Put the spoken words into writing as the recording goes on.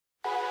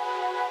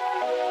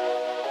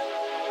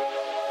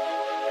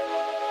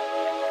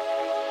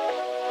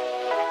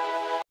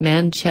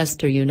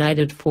Manchester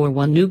United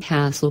 4-1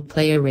 Newcastle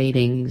player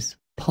ratings.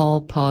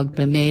 Paul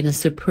Pogba made a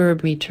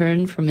superb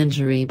return from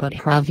injury, but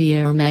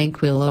Javier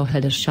Manquillo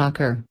had a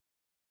shocker.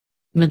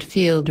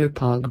 Midfielder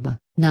Pogba,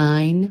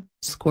 9,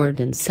 scored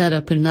and set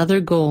up another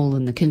goal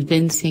in the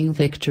convincing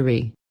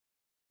victory.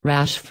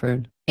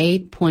 Rashford,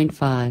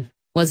 8.5,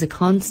 was a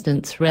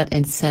constant threat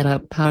and set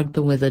up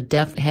Pogba with a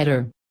deft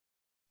header.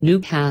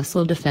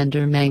 Newcastle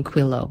defender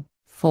Manquillo,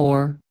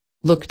 4,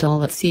 looked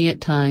all at sea at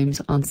times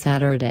on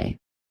Saturday.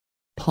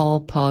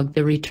 Paul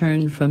Pogba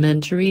returned from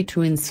injury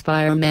to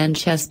inspire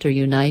Manchester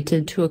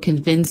United to a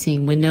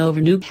convincing win over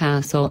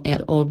Newcastle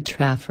at Old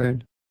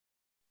Trafford.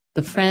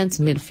 The France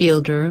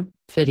midfielder,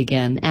 fit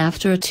again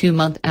after a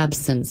 2-month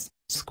absence,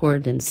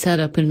 scored and set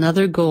up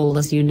another goal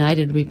as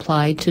United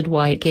replied to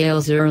Dwight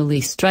Gale's early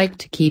strike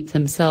to keep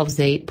themselves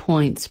 8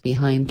 points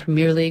behind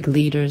Premier League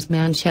leaders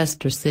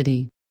Manchester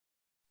City.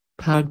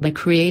 Pogba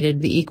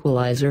created the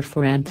equaliser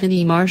for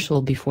Anthony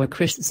Martial before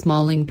Chris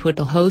Smalling put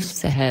the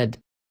hosts ahead.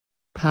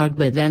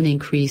 Pogba then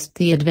increased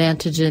the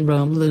advantage and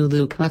Romelu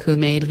Lukaku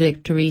made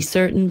victory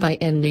certain by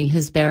ending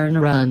his barren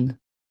run.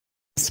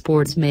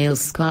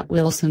 Sportsmail's Scott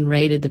Wilson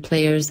rated the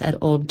players at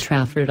Old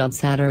Trafford on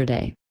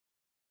Saturday.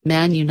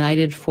 Man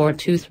United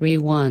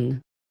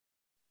 4-2-3-1.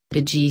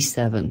 The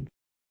G7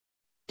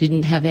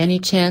 didn't have any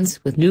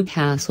chance with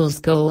Newcastle's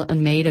goal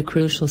and made a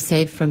crucial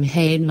save from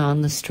Hayden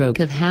on the stroke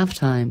of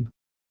halftime.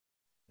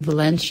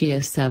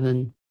 Valencia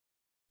 7.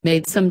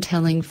 Made some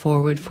telling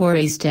forward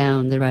forays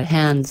down the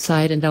right-hand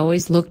side and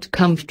always looked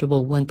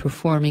comfortable when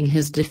performing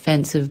his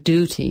defensive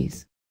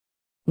duties.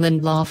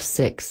 Lindelof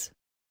 6.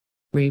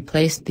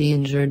 Replaced the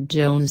injured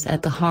Jones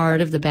at the heart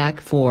of the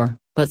back four,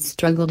 but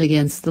struggled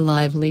against the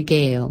lively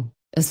Gale,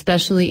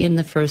 especially in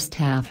the first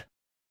half.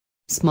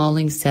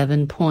 Smalling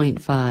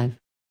 7.5.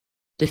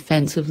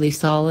 Defensively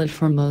solid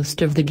for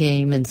most of the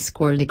game and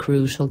scored a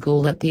crucial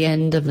goal at the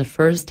end of the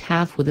first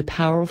half with a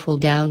powerful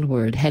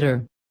downward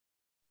header.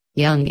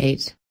 Young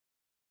 8.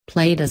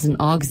 Played as an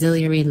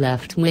auxiliary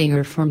left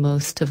winger for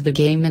most of the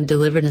game and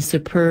delivered a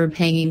superb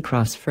hanging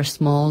cross for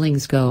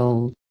Smalling's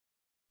goal.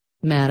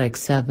 Matic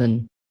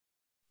 7.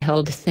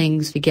 Held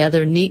things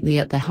together neatly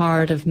at the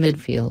heart of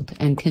midfield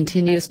and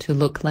continues to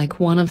look like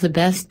one of the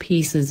best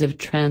pieces of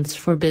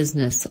transfer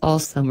business all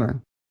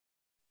summer.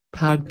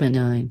 Pogba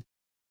 9.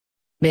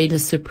 Made a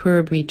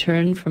superb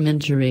return from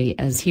injury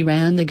as he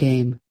ran the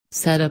game,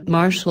 set up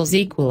Martial's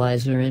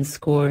equaliser and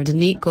scored a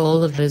neat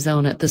goal of his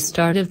own at the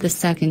start of the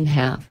second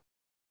half.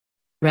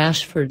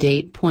 Rashford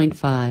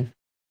 8.5.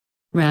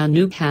 Ran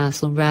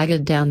Newcastle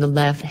ragged down the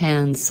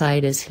left-hand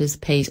side as his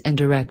pace and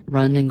direct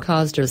running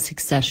caused a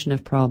succession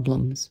of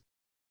problems.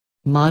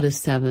 Mata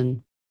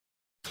 7.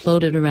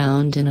 Floated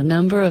around in a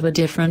number of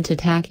different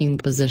attacking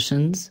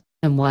positions,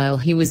 and while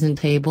he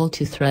wasn't able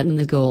to threaten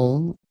the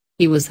goal,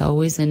 he was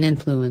always an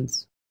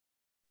influence.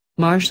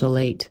 Martial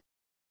 8.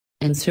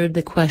 Answered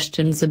the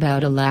questions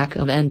about a lack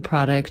of end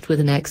product with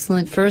an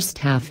excellent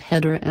first-half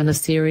header and a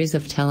series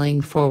of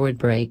telling forward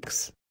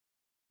breaks.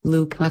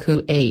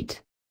 Lukaku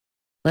 8.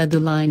 Led the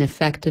line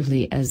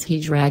effectively as he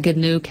dragged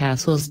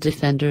Newcastle's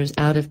defenders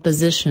out of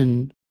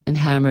position, and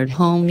hammered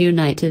home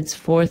United's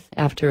fourth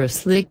after a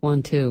slick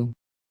 1-2.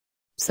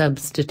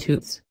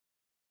 Substitutes.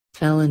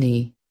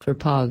 Fellaini, for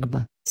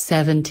Pogba,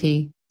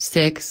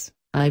 76,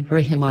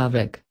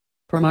 Ibrahimovic,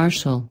 for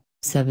Martial,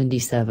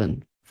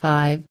 77,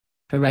 5,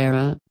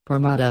 Herrera, for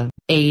Mata,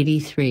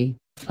 83,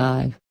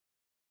 5.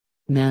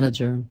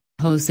 Manager,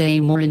 Jose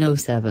Mourinho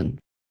 7.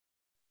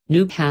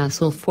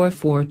 Newcastle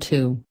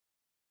 4-4-2.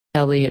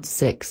 Elliott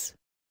 6.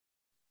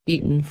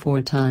 Beaten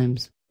 4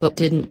 times, but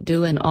didn't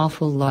do an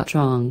awful lot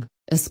wrong,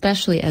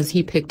 especially as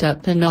he picked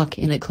up a knock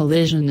in a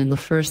collision in the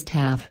first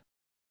half.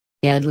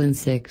 Yedlin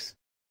 6.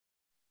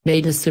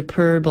 Made a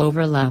superb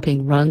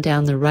overlapping run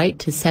down the right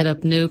to set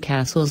up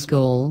Newcastle's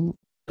goal,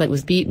 but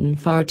was beaten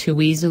far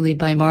too easily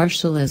by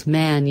Martial as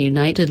Man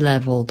United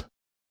levelled.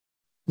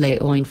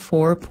 Leoin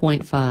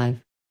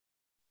 4.5.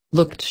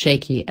 Looked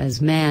shaky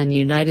as Man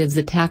United's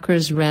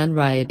attackers ran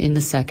riot in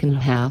the second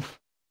half,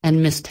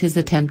 and missed his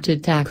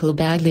attempted tackle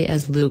badly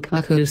as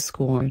Lukaku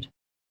scored.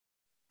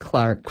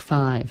 Clark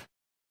 5.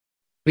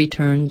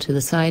 Returned to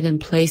the side in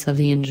place of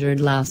the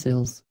injured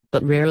Lascelles,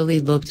 but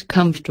rarely looked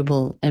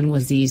comfortable and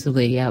was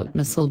easily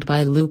outmuscled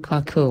by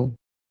Lukaku.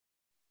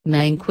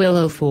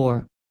 Manquillo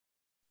 4.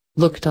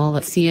 Looked all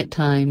at sea at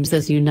times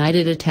as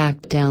United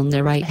attacked down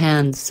their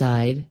right-hand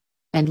side,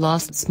 and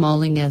lost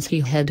Smalling as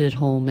he headed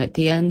home at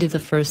the end of the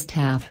first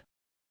half.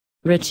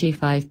 Richie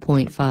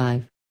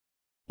 5.5.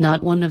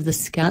 Not one of the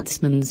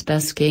Scotsman's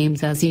best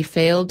games as he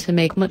failed to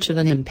make much of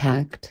an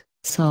impact,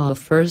 saw a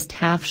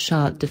first-half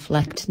shot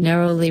deflect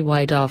narrowly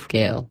wide off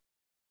Gale.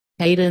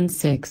 Hayden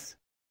 6.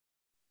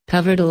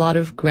 Covered a lot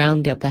of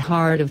ground at the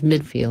heart of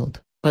midfield,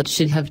 but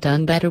should have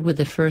done better with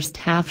the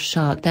first-half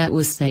shot that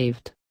was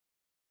saved.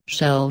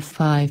 Shelf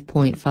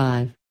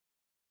 5.5.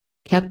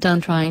 Kept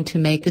on trying to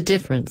make a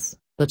difference,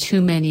 but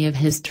too many of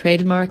his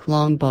trademark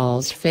long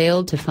balls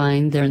failed to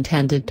find their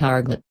intended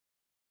target.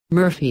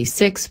 Murphy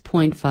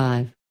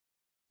 6.5.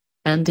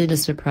 and did a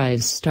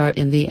surprise start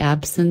in the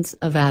absence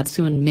of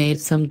Atsu and made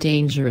some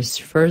dangerous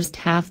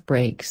first-half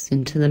breaks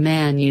into the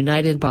Man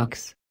United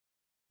box.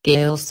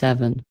 Gale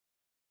 7.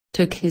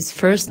 Took his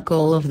first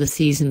goal of the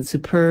season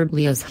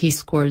superbly as he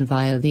scored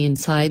via the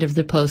inside of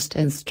the post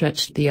and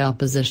stretched the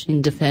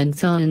opposition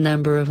defence on a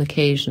number of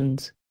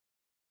occasions.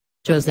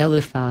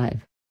 Joselu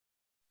 5.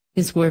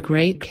 His work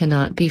rate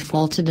cannot be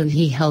faulted and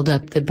he held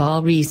up the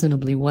ball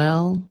reasonably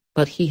well,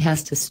 but he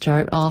has to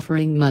start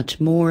offering much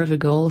more of a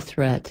goal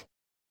threat.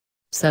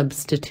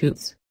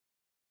 Substitutes.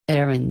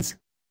 Aarons,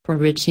 for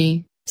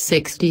Richie,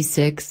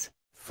 66,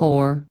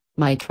 4,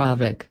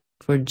 Mitrovic,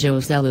 for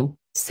Joselu,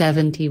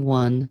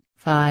 71,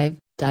 5,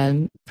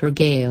 Dime, for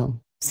Gale,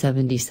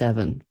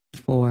 77,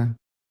 4.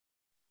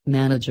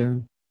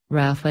 Manager,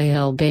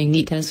 Rafael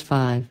Benitez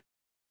 5.